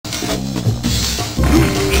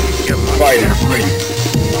Fighters ready.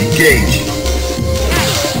 Engage.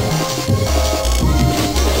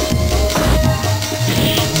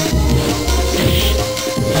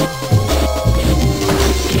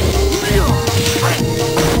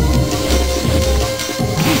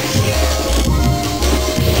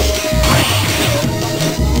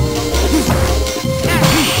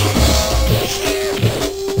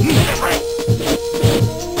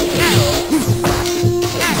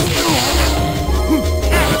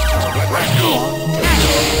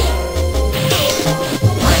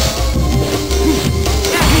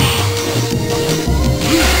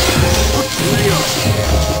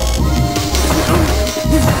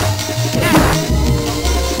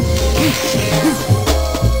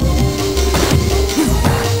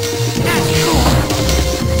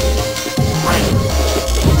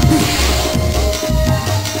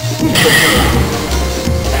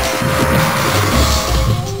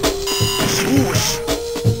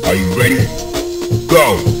 Are you ready?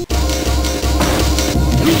 Go!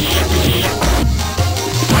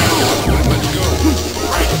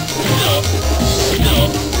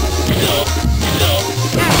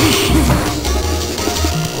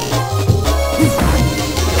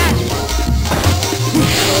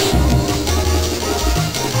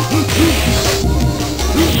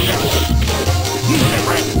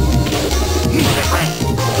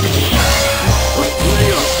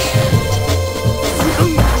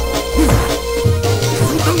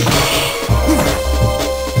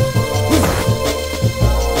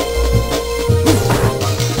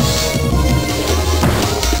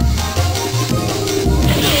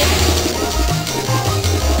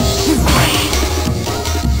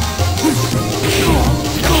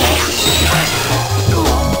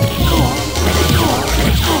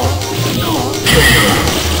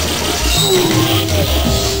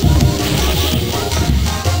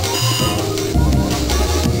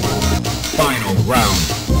 Final round.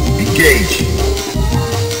 Engage.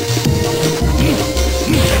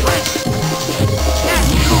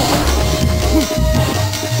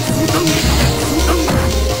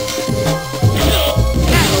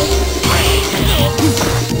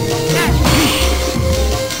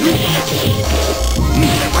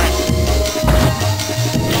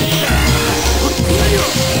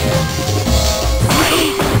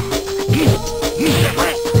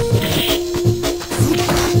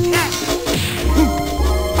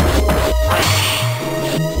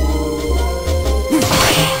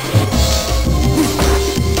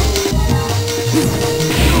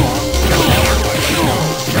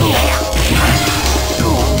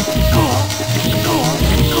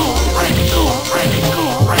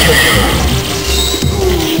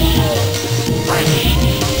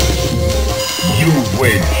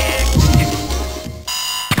 Win.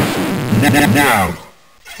 Now,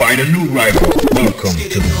 find a new rival. Welcome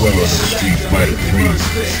to the world of Street Fighter 3.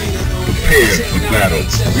 Prepare for battle.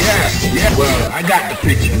 Yeah, well, I got the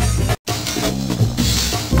picture.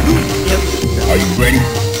 Are you ready?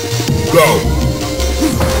 Go!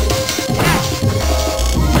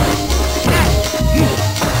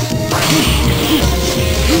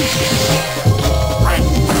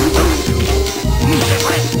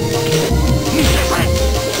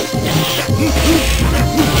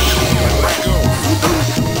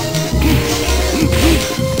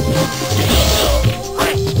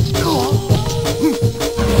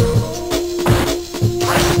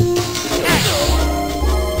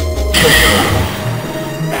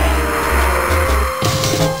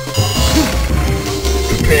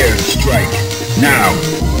 Prepare to strike. Now!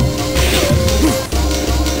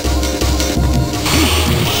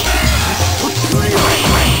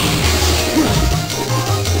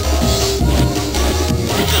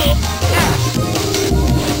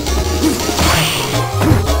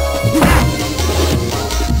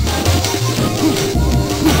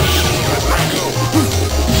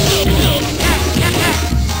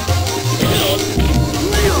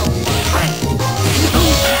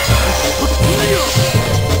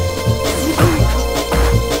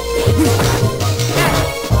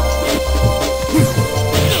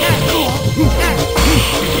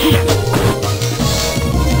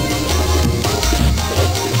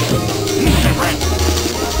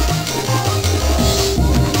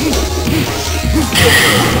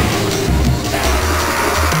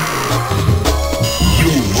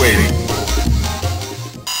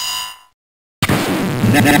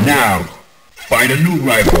 Now, find a new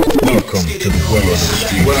rival. Welcome to the world of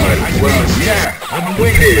Street Fighter. Well, yeah, I'm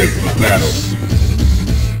prepared for battle.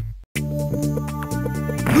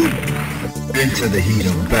 Into the heat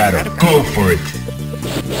of battle. Go for it.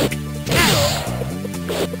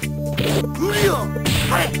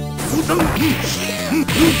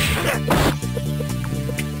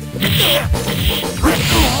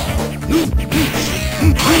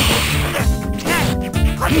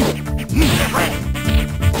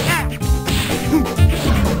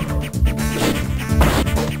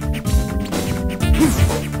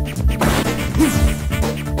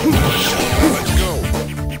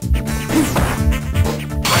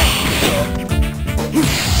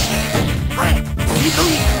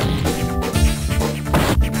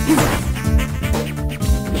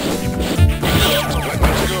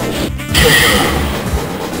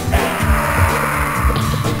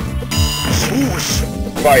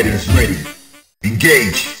 Fighters ready.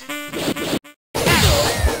 Engage.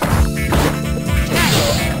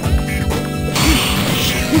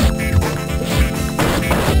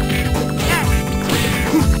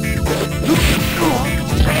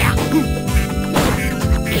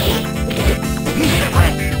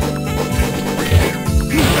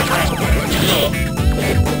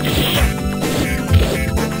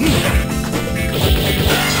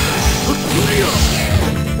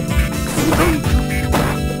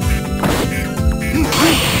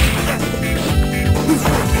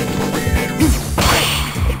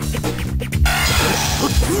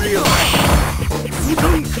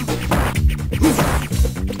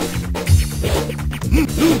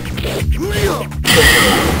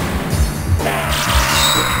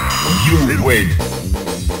 You win.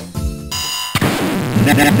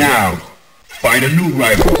 Now, find a new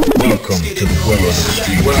rival. Welcome to the world of the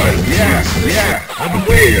street. Yeah. I'm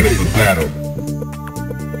prepared for battle.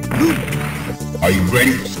 Are you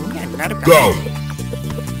ready? Go.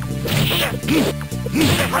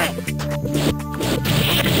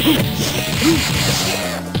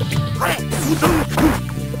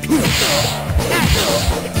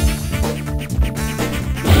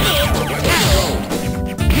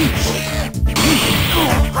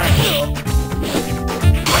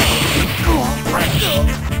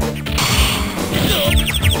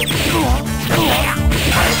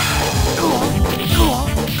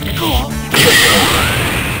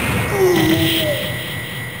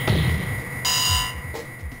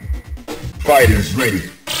 Fighters ready.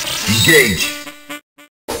 Engage.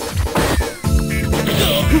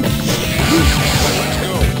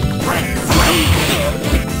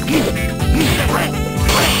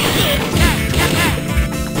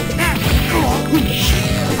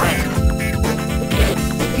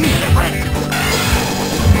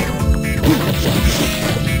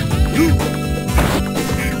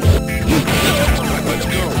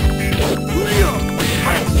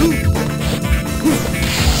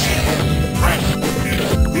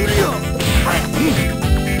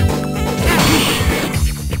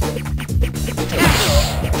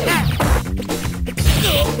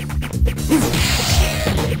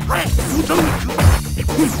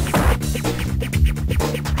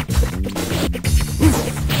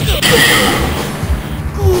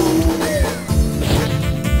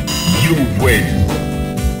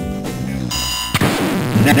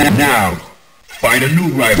 Now, find a new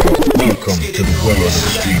rival. Welcome to the world of the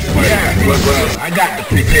street fighter. Well, I got to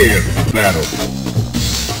prepare for battle.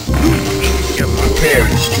 Prepare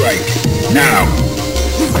to strike. Now.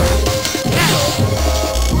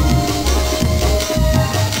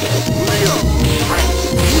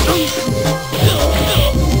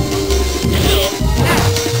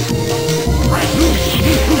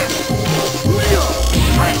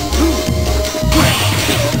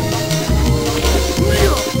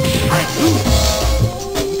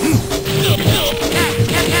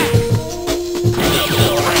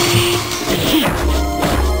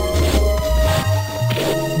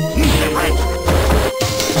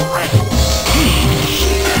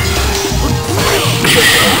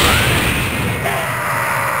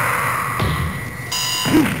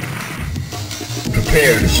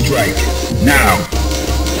 Prepare to strike. Now.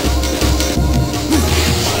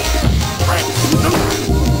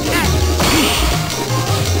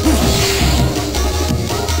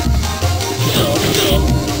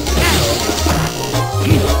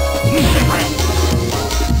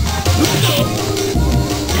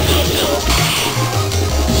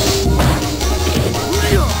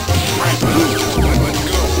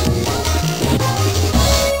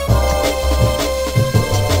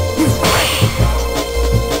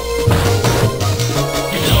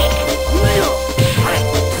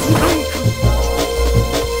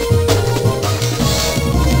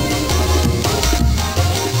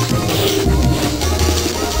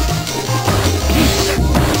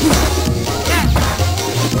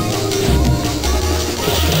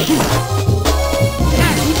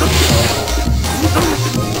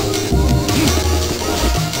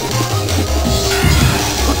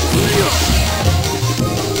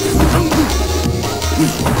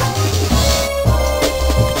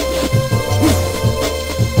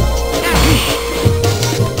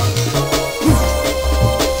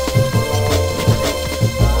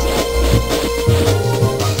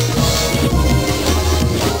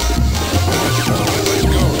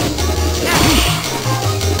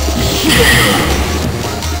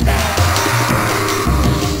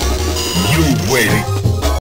 crazy.